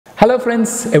Hello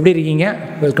friends, எப்படி இருக்கீங்க?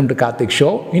 Welcome to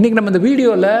KarthiksShow. இன்னைக்கு நம்ம இந்த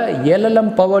வீடியோல LLM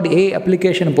powered AI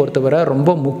application பொறுத்தவரை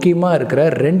ரொம்ப முக்கியமா இருக்கிற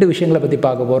ரெண்டு விஷயங்களை பத்தி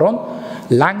பார்க்க போறோம்.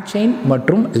 LangChain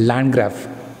மற்றும் LangGraph.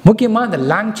 முக்கியமா இந்த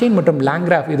LangChain மற்றும்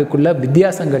LangGraph இதுக்குள்ள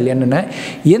வித்தியாசங்கள் என்னென்ன,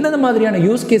 எந்தெந்த மாதிரியான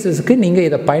யூஸ் கேसेसக்கு நீங்க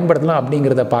இத பயன்படுத்தலாம்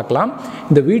அப்படிங்கறத பார்க்கலாம்.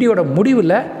 இந்த வீடியோட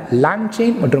முடிவுல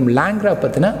LangChain மற்றும் LangGraph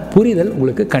பத்தின புரிதல்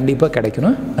உங்களுக்கு கண்டிப்பா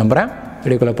கிடைக்கும் நம்புறேன்.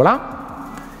 வீடியோக்குள்ள போலாம்.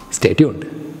 Stay tuned.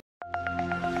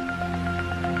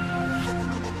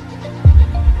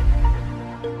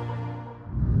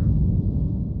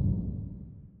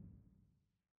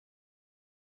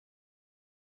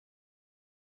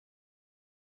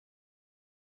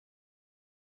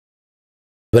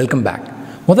 Welcome back.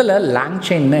 முதல்ல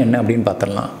LangChain என்ன அப்படின்னு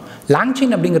பார்த்துடலாம்.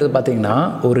 LangChain அப்படிங்கிறது பார்த்தீங்கன்னா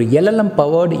ஒரு LLM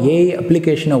பவர்டு AI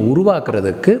அப்ளிகேஷனை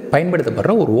உருவாக்குறதுக்கு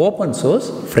பயன்படுத்தப்படுற ஒரு open source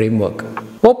framework.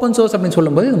 Open source அப்படின்னு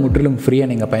சொல்லும்போது இது முற்றிலும் ஃப்ரீயாக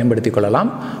நீங்கள் பயன்படுத்தி கொள்ளலாம்.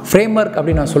 ஃப்ரேம்வொர்க்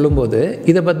அப்படின்னு நான் சொல்லும்போது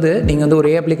இதை பற்றி நீங்கள் வந்து ஒரு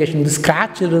AI அப்ளிகேஷன் வந்து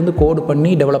ஸ்க்ராட்சிலிருந்து கோடு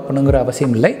பண்ணி டெவலப் பண்ணுங்கிற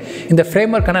அவசியம் இல்லை. இந்த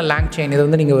ஃப்ரேம்வொர்க்கான LangChain இதை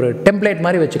வந்து நீங்கள் ஒரு டெம்ப்ளேட்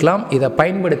மாதிரி வச்சுக்கலாம். இதை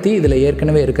பயன்படுத்தி இதில்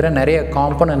ஏற்கனவே இருக்கிற நிறைய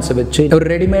காம்பனன்ட்ஸை வச்சு ஒரு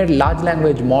ரெடிமேட் லார்ஜ்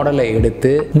லாங்குவேஜ் மாடலை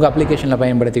எடுத்து உங்கள் அப்ளிகேஷனில்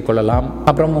பயன்படுத்தி கொள்ளலாம்.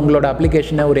 அப்புறம் உங்களோட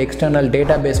அப்ளிகேஷனை ஒரு எக்ஸ்டர்னல்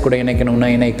டேட்டா பேஸ் கூட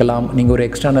இணைக்கணும்னா இணைக்கலாம். நீங்கள் ஒரு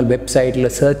எக்ஸ்டர்னல்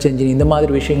வெப்சைட்டில் சர்ச் என்ஜின் இந்த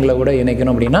மாதிரி விஷயங்களை கூட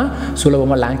இணைக்கணும் அப்படின்னா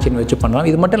சுலபமாக LangChain வச்சு பண்ணலாம்.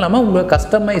 இது மட்டும் இல்லாமல் உங்கள்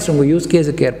கஸ்டமைஸ் உங்கள் யூஸ்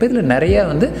கேஸுக்கு ஏற்ப இதில் நிறைய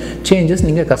வந்து சேஞ்சஸ்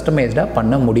நீங்கள் கஸ்டமைஸ்டாக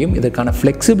பண்ண முடியும். இதற்கான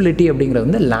ஃப்ளெக்சிபிலிட்டி அப்படிங்கிறது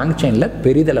வந்து LangChainல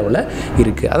பெரிதளவில்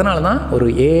இருக்குது. அதனால தான் ஒரு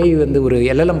AI வந்து ஒரு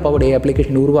LLM பவர்டு AI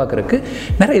அப்ளிகேஷன் உருவாக்குறதுக்கு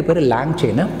நிறைய பேர்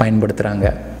LangChainனை பயன்படுத்துகிறாங்க.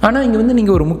 ஆனால் இங்கே வந்து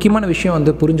நீங்கள் ஒரு முக்கியமான விஷயம்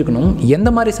வந்து புரிஞ்சுக்கணும். எந்த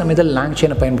மாதிரி சமயத்தில்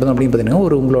LangChainனை பயன்படுத்தணும் அப்படின்னு பார்த்தீங்கன்னா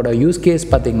ஒரு உங்களோட யூஸ் கேஸ்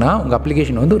பார்த்தீங்கன்னா உங்கள்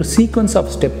அப்ளிகேஷன் வந்து ஒரு சீக்வன்ஸ்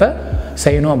ஆஃப் ஸ்டெப்பை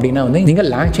செய்யணும் அப்படின்னா வந்து நீங்கள்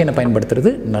LangChainனை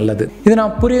பயன்படுத்துறது நல்லது. இது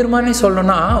நான் புரியுற மாதிரி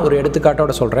சொல்லணும்னா ஒரு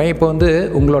எடுத்துக்காட்டோட சொல்கிறேன். இப்போ வந்து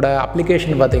உங்களோட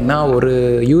அப்ளிகேஷன் பார்த்தீங்கன்னா ஒரு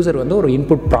யூசர் வந்து ஒரு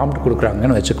இன்புட் ப்ராம்ப்ட்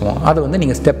கொடுக்குறாங்கன்னு வச்சுக்குவோம். அதை வந்து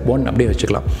நீங்கள் ஸ்டெப் 1 அப்படின்னு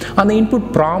வச்சுக்கலாம். அந்த இன்புட்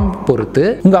ப்ராம்ப்ட் பொறுத்து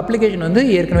உங்கள் அப்ளிகேஷன் வந்து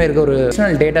ஏற்கனவே இருக்க ஒரு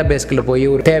எக்ஸ்டர்னல் டேட்டா பேஸ்க்குள்ள போய்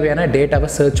ஒரு தேவையான டேட்டாவை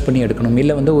சர்ச் பண்ணி எடுக்கணும்.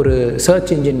 இல்லை வந்து ஒரு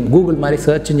சர்ச் இன்ஜின் கூகுள் மாதிரி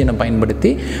சர்ச் இன்ஜினை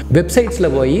பயன்படுத்தி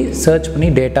வெப்சைட்ஸில் போய் சர்ச் பண்ணி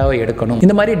டேட்டாவை எடுக்கணும்.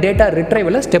 இந்த மாதிரி டேட்டா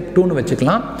ரிட்ரைவில் ஸ்டெப் 2ன்னு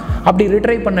வச்சுக்கலாம். அப்படி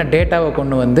ரிட்ரைவ் பண்ண டேட்டாவை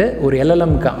கொண்டு வந்து ஒரு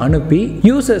LLMக்கு அனுப்பி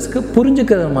யூசர்ஸ்க்கு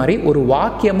புரிஞ்சுக்கிறது மாதிரி ஒரு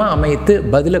வாக்கியமாக அமைத்து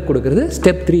பதிலை கொடுக்கறது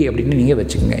ஸ்டெப் 3 அப்படின்னு நீங்கள்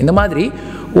வச்சுக்கோங்க. இந்த மாதிரி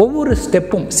ஒவ்வொரு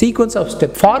ஸ்டெப்பும் சீக்வன்ஸ் ஆஃப்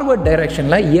ஸ்டெப் ஃபார்வர்ட்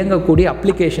டைரக்ஷனில் இயங்கக்கூடிய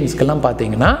அப்ளிகேஷன்ஸ்க்கெல்லாம்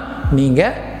பார்த்தீங்கன்னா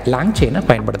நீங்கள் LangChainனை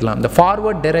பயன்படுத்தலாம். இந்த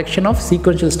forward direction of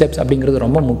sequential steps அப்படிங்கிறது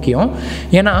ரொம்ப முக்கியம்.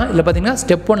 ஏன்னா இதில் பார்த்தீங்கன்னா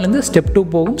ஸ்டெப் 1லேருந்து ஸ்டெப் 2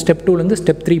 போகும், ஸ்டெப் 2லேருந்து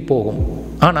ஸ்டெப் 3 போகும்.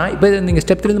 ஆனால் இப்போ நீங்கள்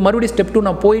ஸ்டெப் 3லேருந்து மறுபடியும் ஸ்டெப் 2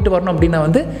 நான் போயிட்டு வரணும் அப்படின்னா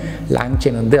வந்து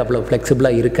LangChain வந்து அவ்வளோ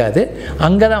ஃப்ளெக்சிபிளாக இருக்காது.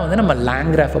 அங்கே தான் வந்து நம்ம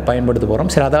LangGraphை பயன்படுத்த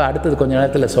போகிறோம். சரி, அதாவது அடுத்தது கொஞ்சம்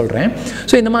நேரத்தில் சொல்கிறேன்.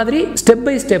 ஸோ இந்த மாதிரி ஸ்டெப்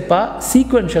பை ஸ்டெப்பாக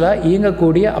சீக்வென்ஷியலாக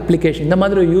இயங்கக்கூடிய அப்ளிகேஷன் இந்த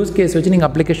மாதிரி ஒரு யூஸ் கேஸ் வச்சு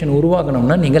நீங்கள் அப்ளிகேஷன்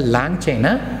உருவாக்கணும்னா நீங்கள்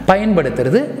LangChainனை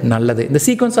பயன்படுத்துறது நல்லது. இந்த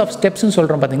சீக்வன்ஸ் ஆஃப் ஸ்டெப்ஸ்ன்னு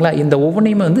சொல்கிறோம் பார்த்தீங்களா, இந்த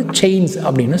ஒவ்வொன்றையுமே வந்து செயின்ஸ்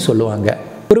அப்படின்னு சொல்லுவாங்க.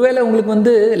 ஒருவேளை உங்களுக்கு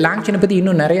வந்து LangChainனை பற்றி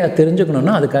இன்னும் நிறையா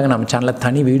தெரிஞ்சுக்கணுன்னா அதுக்காக நம்ம சேனலில்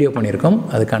தனி வீடியோ பண்ணியிருக்கோம்.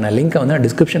 அதுக்கான லிங்க்கை வந்து நான்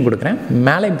டிஸ்கிரிப்ஷன் கொடுக்குறேன்.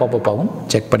 மேலேயும் பாப்பப் ஆகும்,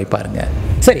 செக் பண்ணி பாருங்கள்.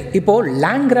 சரி, இப்போது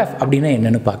LangGraph அப்படின்னா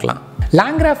என்னென்னு பார்க்கலாம்.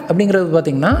 LangGraph அப்படிங்கிறது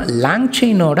பார்த்தீங்கன்னா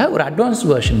LangChainோட ஒரு அட்வான்ஸ்ட்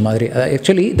வெர்ஷன் மாதிரி.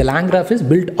 Actually the LangGraph is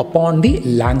built upon the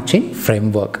LangChain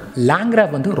framework.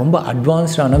 LangGraph வந்து ரொம்ப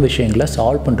அட்வான்ஸ்டான விஷயங்களை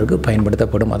சால்வ் பண்ணுறதுக்கு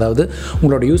பயன்படுத்தப்படும். அதாவது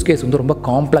உங்களோட யூஸ் கேஸ் வந்து ரொம்ப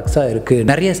காம்ப்ளெக்ஸாக இருக்குது,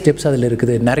 நிறைய ஸ்டெப்ஸ் அதில்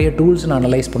இருக்குது, நிறைய டூல்ஸ்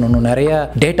அனலைஸ் பண்ணணும், நிறைய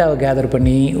டேட்டாவை கேதர்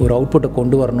பண்ணி ஒரு அவுட்புட்டை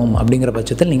கொண்டு வரணும். அப்படிங்கிற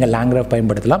பட்சத்தில் நீங்கள் LangGraph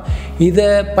பயன்படுத்தலாம். இதை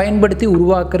பயன்படுத்தி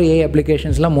உருவாக்குற AI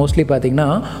அப்ளிகேஷன்ஸ்லாம் மோஸ்ட்லி பார்த்தீங்கன்னா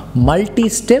மல்டி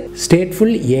ஸ்டெப்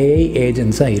ஸ்டேட்ஃபுல் AI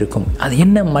ஏஜென்ட்ஸாக இருக்கும். அது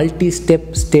என்ன multi step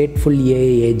stateful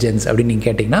AI agents அப்படின்னு நீங்கள்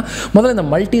கேட்டிங்கன்னா முதல்ல இந்த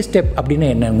மல்டி ஸ்டெப் அப்படின்னு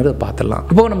என்னங்கிறத பார்த்துடலாம்.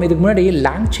 இப்போ நம்ம இதுக்கு முன்னாடி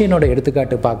LangChainோட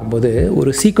எடுத்துக்காட்டு பார்க்கும்போது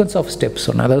ஒரு சீக்வன்ஸ் ஆஃப் ஸ்டெப்ஸ்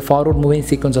சொன்னோம். அதாவது forward moving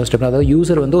sequence of step. அதாவது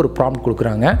யூசர் வந்து ஒரு ப்ராம்ப்ட்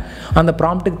கொடுக்குறாங்க. அந்த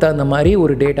ப்ராம்ப்ட்டுக்கு தகுந்த மாதிரி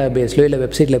ஒரு டேட்டா பேஸ்லையோ இல்லை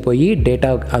வெப்சைட்டில் போய்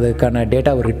அதுக்கான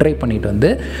டேட்டாவை ரிட்ரைவ் பண்ணிட்டு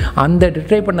வந்து அந்த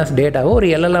ரிட்ரைவ் பண்ண டேட்டாவை ஒரு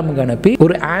LLMக்கு அனுப்பி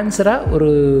ஒரு ஆன்சராக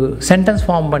ஒரு சென்டென்ஸ்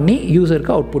ஃபார்ம் பண்ணி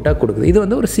யூசருக்கு அவுட்புட்டாக கொடுக்குது. இது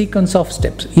வந்து ஒரு சீக்வன்ஸ் ஆஃப்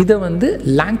ஸ்டெப்ஸ். இதை வந்து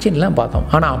LangChainலாம் பார்த்தோம்.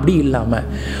 ஆனால் அப்படி இல்லாமல்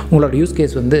உங்களோட யூஸ்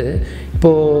கேஸ் வந்து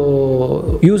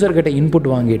இப்போது யூசர்கிட்ட இன்புட்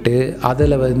வாங்கிட்டு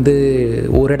அதில் வந்து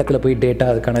ஒரு இடத்துல போய்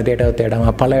அதுக்கான டேட்டாவை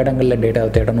தேடாமல் பல இடங்களில் டேட்டாவை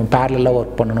தேடணும், பேரலாக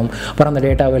ஒர்க் பண்ணணும், அப்புறம் அந்த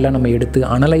டேட்டாவெல்லாம் நம்ம எடுத்து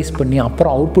அனலைஸ் பண்ணி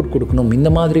அப்புறம் அவுட்புட் கொடுக்கணும்.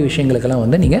 இந்த மாதிரி விஷயங்களுக்கெல்லாம்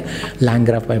வந்து நீங்கள்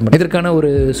LangGraph பயன்படுத்தும். இதற்கான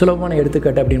ஒரு சுலபமான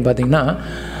எடுத்துக்காட்டு அப்படின்னு பார்த்தீங்கன்னா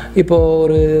இப்போது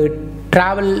ஒரு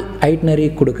ட்ராவல் ஐட்னரி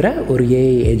கொடுக்குற ஒரு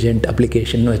ஏஐ ஏஜென்ட்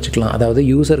அப்ளிகேஷன் வச்சுக்கலாம். அதாவது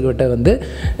யூசர்கிட்ட வந்து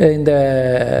இந்த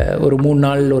ஒரு 3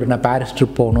 நாள் நான் பாரிஸ்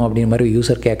ட்ரிப் போகணும் அப்படிங்கிற மாதிரி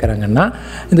யூசர் கேட்குறாங்கன்னா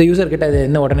இந்த யூசர்கிட்ட அது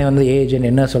என்ன உடனே வந்து ஏஐ ஏஜென்ட்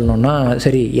என்ன சொல்லணும்னா,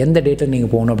 சரி எந்த டேட்டில்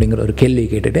நீங்கள் போகணும் அப்படிங்கிற ஒரு கேள்வி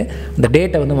கேட்டுட்டு அந்த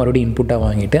டேட்டை வந்து மறுபடியும் இன்புட்டாக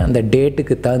வாங்கிட்டு அந்த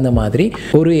டேட்டுக்கு தகுந்த மாதிரி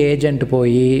ஒரு ஏஜென்ட்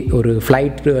போய் ஒரு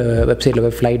ஃப்ளைட் வெப்சைட்டில்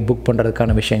போய் ஃப்ளைட் புக்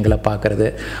பண்ணுறதுக்கான விஷயங்களை பார்க்குறது.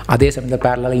 அதே சமயத்தில்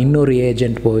பேரலாக இன்னொரு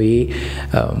ஏஜென்ட் போய்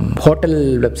ஹோட்டல்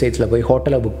வெப்சைட்ஸில் போய்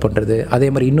ஹோட்டலை புக் பண்ணுறது. அதே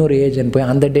மாதிரி இன்னொரு ஏஜென்ட் போய்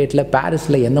அந்த டேட்டில்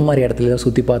பாரிஸில் எந்த மாதிரி இடத்துல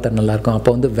சுற்றி பார்த்தா நல்லாயிருக்கும், அப்போ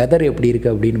வந்து வெதர் எப்படி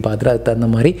இருக்குது அப்படின்னு பார்த்துட்டு அதுக்கு தகுந்த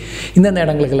மாதிரி இந்தந்த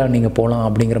இடங்களுக்கெல்லாம் நீங்கள் போகலாம்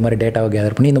அப்படிங்கிற மாதிரி டேட்டாவை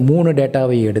கேதர் பண்ணி இந்த 3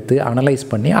 டேட்டாவை எடுத்து அனலைஸ்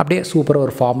பண்ணி அப்படியே சூப்பராக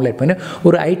ஒரு ஃபார்முலேட் பண்ணி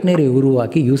ஒரு ஐட்னரி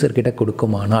உருவாக்கி யூசர்கிட்ட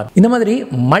கொடுக்குமானால் இந்த மாதிரி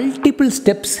மல்டிபிள்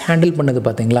ஸ்டெப்ஸ் ஹேண்டில் பண்ணது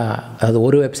பார்த்தீங்களா. அது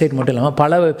ஒரு வெப்சைட் மட்டும் இல்லாமல்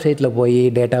பல வெப்சைட்டில் போய்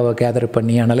டேட்டாவை கேதர்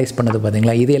பண்ணி அனலைஸ் பண்ணது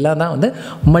பார்த்தீங்களா. இது எல்லாம் தான் வந்து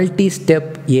மல்டி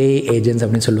ஸ்டெப் ஏஐ ஏஜென்ட்ஸ்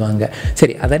அப்படின்னு சொல்லுவாங்க.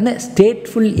 சரி, அது என்ன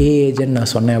ஸ்டேட்ஃபுல் ஏஐ ஏஜென்ட்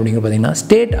நான் சொன்னேன் அப்படிங்கிற பார்த்தீங்கன்னா,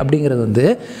 ஸ்டேட் அப்படிங்கிறது வந்து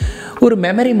ஒரு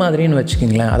மெமரி மாதிரின்னு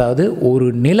வச்சுக்கிங்களேன். அதாவது ஒரு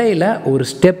நிலையில் ஒரு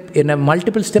ஸ்டெப் என்ன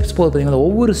மல்டிபிள் ஸ்டெப்ஸ் போகுது பார்த்தீங்கன்னா,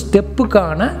 ஒவ்வொரு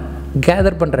ஸ்டெப்புக்கான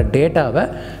கேதர் பண்ணுற டேட்டாவை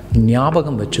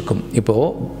ஞாபகம் வச்சுக்கும். இப்போது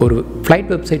ஒரு ஃப்ளைட்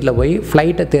வெப்சைட்டில் போய்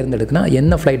ஃப்ளைட்டை தேர்ந்தெடுக்குன்னா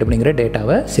என்ன ஃப்ளைட் அப்படிங்கிற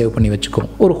டேட்டாவை சேவ் பண்ணி வச்சுக்கும்.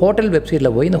 ஒரு ஹோட்டல் வெப்சைட்டில்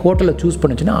போய் இந்த ஹோட்டலை சூஸ்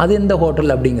பண்ணிச்சுன்னா அது எந்த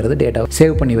ஹோட்டல் அப்படிங்கிறது டேட்டாவை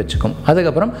சேவ் பண்ணி வச்சுக்கும்.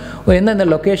 அதுக்கப்புறம் எந்தெந்த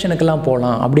லொக்கேஷனுக்கெல்லாம்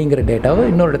போகலாம் அப்படிங்கிற டேட்டாவை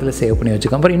இன்னொரு இடத்துல சேவ் பண்ணி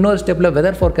வச்சுக்கும். அப்புறம் இன்னொரு ஸ்டெப்பில்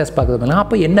வெதர் ஃபோர்காஸ்ட் பார்க்குறது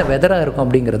அப்போ என்ன வெதராக இருக்கும்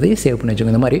அப்படிங்கிறதையும் சேவ் பண்ணி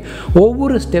வச்சுக்கும். இந்த மாதிரி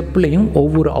ஒவ்வொரு ஸ்டெப்லையும்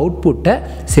ஒவ்வொரு அவுட்புட்டை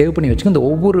சேவ் பண்ணி வச்சுக்கும். இந்த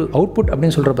ஒவ்வொரு அவுட்புட்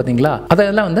அப்படின்னு சொல்கிற பார்த்தீங்களா,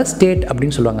 அதெல்லாம் வந்து ஸ்டேட்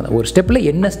அப்படின்னு சொல்லுவாங்க. ஒரு ஸ்டெப்பில்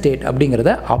என்ன ஸ்டேட்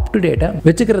அப்படிங்கிறத அப் டு டேட்டாக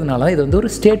வச்சுக்கிறதுனால இது வந்து ஒரு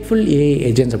ஸ்டேட்ஃபுல் ஏஐ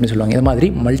ஏஜென்ட்ஸ் அப்படின்னு சொல்லுவாங்க. இந்த மாதிரி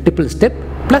multiple step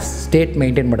plus state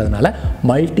maintain பண்ணுறதுனால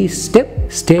multi step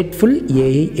stateful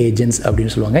AI agents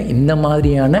அப்படின்னு சொல்லுவாங்க. இந்த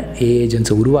மாதிரியான ஏஐ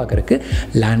ஏஜென்ட்ஸை உருவாக்குறதுக்கு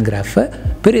LangGraph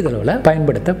பெரிதளவில்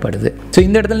பயன்படுத்தப்படுது. ஸோ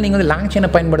இந்த இடத்துல நீங்கள் வந்து LangChain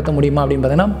பயன்படுத்த முடியுமா அப்படின்னு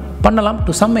பார்த்தீங்கன்னா பண்ணலாம்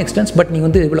டு சம் எக்ஸ்டென்ஸ். பட் நீங்கள்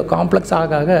வந்து இவ்வளோ காம்ப்ளெக்ஸ்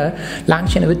ஆக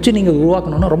LangChain வச்சு நீங்கள்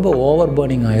உருவாக்கணும்னா ரொம்ப ஓவர்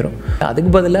பர்னிங் ஆயிரும்.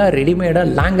 அதுக்கு பதிலாக ரெடிமேடாக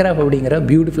LangGraph அப்படிங்கிற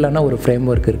பியூட்டிஃபுல்லான ஒரு ஃப்ரேம்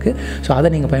ஒர்க் இருக்குது. ஸோ அதை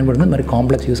நீங்கள் பயன்படுத்த இந்த மாதிரி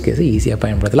காம்ப்ளெக்ஸ் யூஸ் கேஸை ஈஸியாக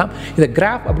பயன்படுத்தலாம். இதை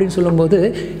கிராஃப் அப்படின்னு சொல்லும்போது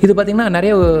இது பார்த்திங்கன்னா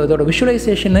நிறைய இதோட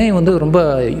விஷுவலைசேஷனே வந்து ரொம்ப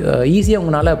ஈஸியாக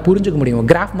உங்களால் புரிஞ்சுக்க முடியும்.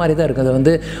 கிராஃப் மாதிரி தான் இருக்குது. அது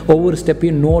வந்து ஒவ்வொரு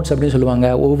ஸ்டெப்பையும் நோட்ஸ் அப்படின்னு சொல்லுவாங்க.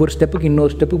 ஒவ்வொரு ஸ்டெப்புக்கு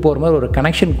இன்னொரு ஸ்டெப்புக்கு போகிற மாதிரி ஒரு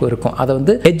கனெக்ஷன் இருக்கும். அதை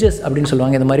வந்து எட்ஜஸ் அப்படின்னு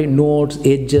சொல்லுவாங்க. இந்த மாதிரி நோட்ஸ்,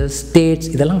 எட்ஜஸ், ஸ்டேட்ஸ்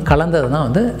இதெல்லாம் கலந்தது தான்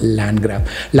வந்து LangGraph.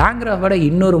 LangGraph-ஓட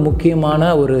இன்னொரு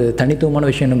முக்கியமான ஒரு தனித்துவமான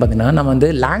விஷயம் என்ன பார்த்தீங்கன்னா, நம்ம வந்து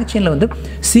LangChain-ல வந்து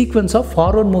sequence of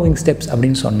forward moving steps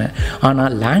அப்படின்னு சொன்னேன்.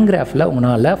 ஆனால் LangGraph-ல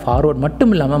உங்களால் ஃபார்வர்ட்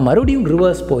மட்டும் இல்லாமல் மறுபடியும்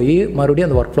ரிவர்ஸ் போய் மறுபடியும்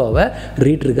அந்த ஒர்க் ஃப்ளோவை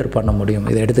ரீட்ரிகர் பண்ண முடியும்.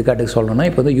 இதை எடுத்துக்காட்டுக்கு சொல்லணும்னா,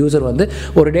 இப்போ வந்து யூசர் வந்து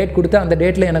ஒரு டேட் கொடுத்து அந்த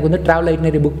டேட்டில் எனக்கு வந்து ட்ராவல்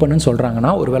ஐட்னரி புக் பண்ணுன்னு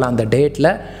சொல்கிறாங்கன்னா, ஒருவேளை அந்த டேட்டில்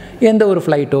எந்த ஒரு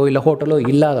ஃப்ளைட்டோ இல்லை ஹோட்டலோ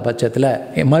இல்லாத பட்சத்தில்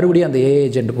மறுபடியும் அந்த ஏஐ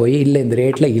ஏஜென்ட் போய் இல்லை இந்த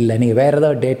ரேட்டில் இல்லை நீங்கள் வேறு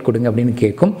ஏதாவது டேட் கொடுங்க அப்படின்னு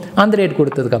கேட்கும். அந்த டேட்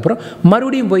கொடுத்ததுக்கப்புறம்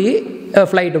மறுபடியும் போய்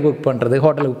ஃப்ளைட்டை புக் பண்ணுறது,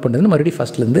 ஹோட்டலை புக் பண்ணுறதுன்னு மறுபடியும்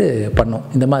ஃபஸ்ட்லேருந்து பண்ணோம்.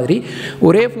 இந்த மாதிரி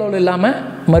ஒரே ஃப்ளோவில் இல்லாமல்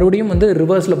மறுபடியும் வந்து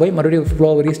ரிவர்ஸில் போய் மறுபடியும்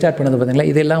ஃப்ளோவை ரீஸ்டார்ட் பண்ணது பார்த்தீங்களா.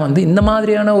 இதெல்லாம் வந்து இந்த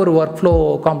மாதிரியான ஒரு ஒர்க் ஃப்ளோ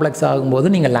காம்ப்ளெக்ஸ் ஆகும்போது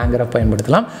நீங்கள் LangGraph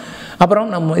பயன்படுத்தலாம். அப்புறம்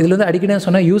நம்ம இதில் வந்து அடிக்கடி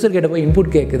சொன்னால் யூசர் கிட்ட போய் இன்புட்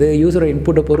கேட்குது, யூசரோட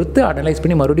இன்புட்டை பொறுத்து அனலைஸ்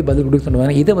பண்ணி மறுபடியும் பதில் கொடுக்க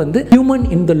சொல்லுவாங்க. இதை வந்து ஹியூமன்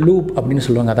இன் த லூப் அப்படின்னு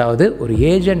சொல்லுவாங்க. அதாவது ஒரு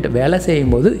ஏஜென்ட் வேலை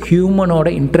செய்யும்போது ஹியூமனோட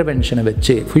இன்டர்வென்ஷனை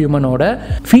வச்சு, ஹியூமனோட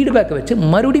ஃபீட்பேக்கை வச்சு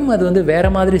மறுபடியும் அது வந்து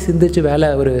வேறு மாதிரி சிந்திச்சு வேலை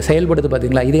ஒரு செயல்படுது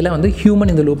பார்த்தீங்களா. இதெல்லாம் வந்து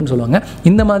ஹியூமன் இந்த லூப்னு சொல்லுவாங்க.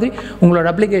 இந்த மாதிரி உங்களோட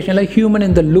அப்ளிகேஷனில் ஹியூமன்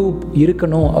இந்த லூப்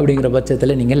இருக்கணும் அப்படிங்கிற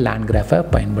பட்சத்தில் நீங்கள் LangGraph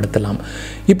பயன்படுத்தலாம்.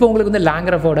 இப்போ உங்களுக்கு வந்து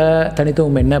LangGraph-ஓட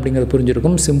தனித்துவம் என்ன அப்படிங்கிறது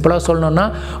புரிஞ்சிருக்கும். சிம்பிளாக சொல்லணும்னா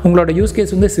உங்களோட யூஸ்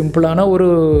கேஸ் வந்து சிம்பிளான ஒரு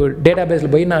டேட்டா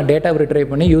பேஸில் போய் நான் டேட்டா ரிட்ரைவ்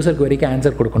பண்ணி யூசருக்கு வரைக்கும்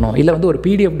ஆன்சர் கொடுக்கணும். இல்லை வந்து ஒரு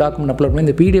PDF டாக்குமெண்ட் அப்லோட் பண்ணி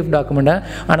இந்த PDF டாக்குமெண்ட்டை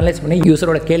அனலைஸ் பண்ணி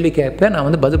யூசரோட கேள்வி கேட்க நான்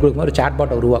வந்து பதில் கொடுக்கும்போது ஒரு சாட்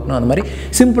பாட்டை உருவாக்கணும். அந்த மாதிரி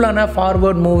சிம்பிளான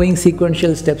ஃபார்வர்ட் மூவிங்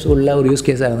சீக்வென்ஷியல் ஸ்டெப்ஸ் உள்ள ஒரு யூஸ்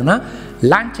கேஸாக இருந்ததுன்னா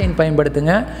LangChain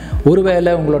பயன்படுத்துங்க.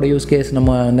 ஒருவேளை உங்களோட யூஸ் கேஸ்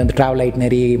நம்ம இந்த ட்ராவல்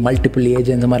ஐட்னரி மல்டிபிள்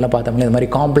ஏஜென்ட்ஸ் இந்த மாதிரிலாம் பார்த்தோம்னா இந்த மாதிரி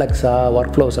காம்ப்ளெக்ஸாக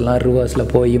ஒர்க் ஃப்ளோஸ் எல்லாம் ரிவர்ஸில்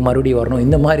போய் மறுபடியும் வரணும்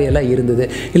இந்த மாதிரி எல்லாம் இருந்தது,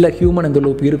 இல்லை ஹியூமன் இந்த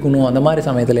லூப் இருக்கணும், அந்த மாதிரி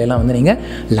சமயத்தில் எல்லாம் வந்து நீங்கள்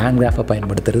LangGraph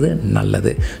பயன்படுத்துறது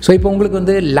நல்லது. ஸோ இப்போ உங்களுக்கு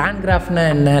வந்து LangGraphனா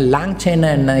என்ன, LangChain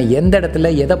என்ன, எந்த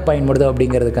இடத்துல எதை பயன்படுது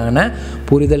அப்படிங்கிறதுக்கான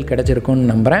புரிதல்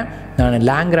கிடைச்சிருக்குன்னு நம்புகிறேன். நான்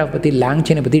LangGraph பற்றி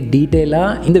LangChain பற்றி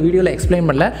டீட்டெயிலாக இந்த வீடியோவில் எக்ஸ்பிளைன்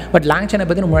பண்ணல. பட் LangChain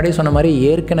பற்றி முன்னாடியே சொன்ன மாதிரி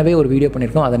ஏற்கனவே ஒரு வீடியோ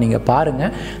பண்ணியிருக்கோம், அதை நீங்கள் பாருங்கள்.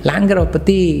 LangGraph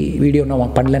பற்றி வீடியோ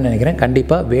நான் பண்ணலன்னு நினைக்கிறேன்.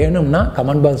 கண்டிப்பாக வேணும்னா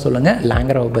கமெண்ட் பாக்ஸ் சொல்லுங்கள்,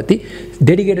 LangGraph பற்றி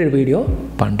டெடிகேட்டட் வீடியோ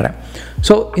பண்ணுறேன்.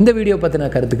 ஸோ இந்த வீடியோ பற்றின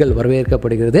கருத்துக்கள்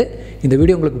வரவேற்கப்படுகிறது. இந்த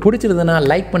வீடியோ உங்களுக்கு பிடிச்சிருந்ததுன்னா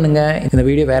லைக் பண்ணுங்கள். இந்த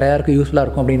வீடியோ வேறு யாருக்கும் யூஸ்ஃபுல்லாக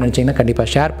இருக்கும் அப்படின்னு நினச்சிங்கன்னா கண்டிப்பாக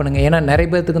ஷேர் பண்ணுங்கள். ஏன்னா நிறைய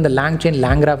பேருக்கு இந்த LangChain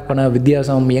LangGraphக்கான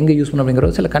வித்தியாசம் எங்கே யூஸ் பண்ண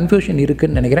அப்படிங்கிற சில கன்ஃபியூஷன்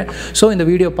இருக்குதுன்னு நினைக்கிறேன். ஸோ இந்த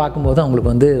வீடியோ பார்க்கும்போது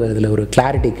அவங்களுக்கு வந்து இதில் ஒரு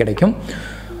கிளாரிட்டி கிடைக்கும்.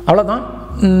 அவ்வளோதான்.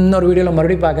 இன்னொரு வீடியோவில்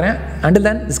மறுபடியும் பார்க்குறேன். Until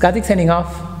then, this is Karthik signing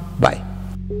off. Bye.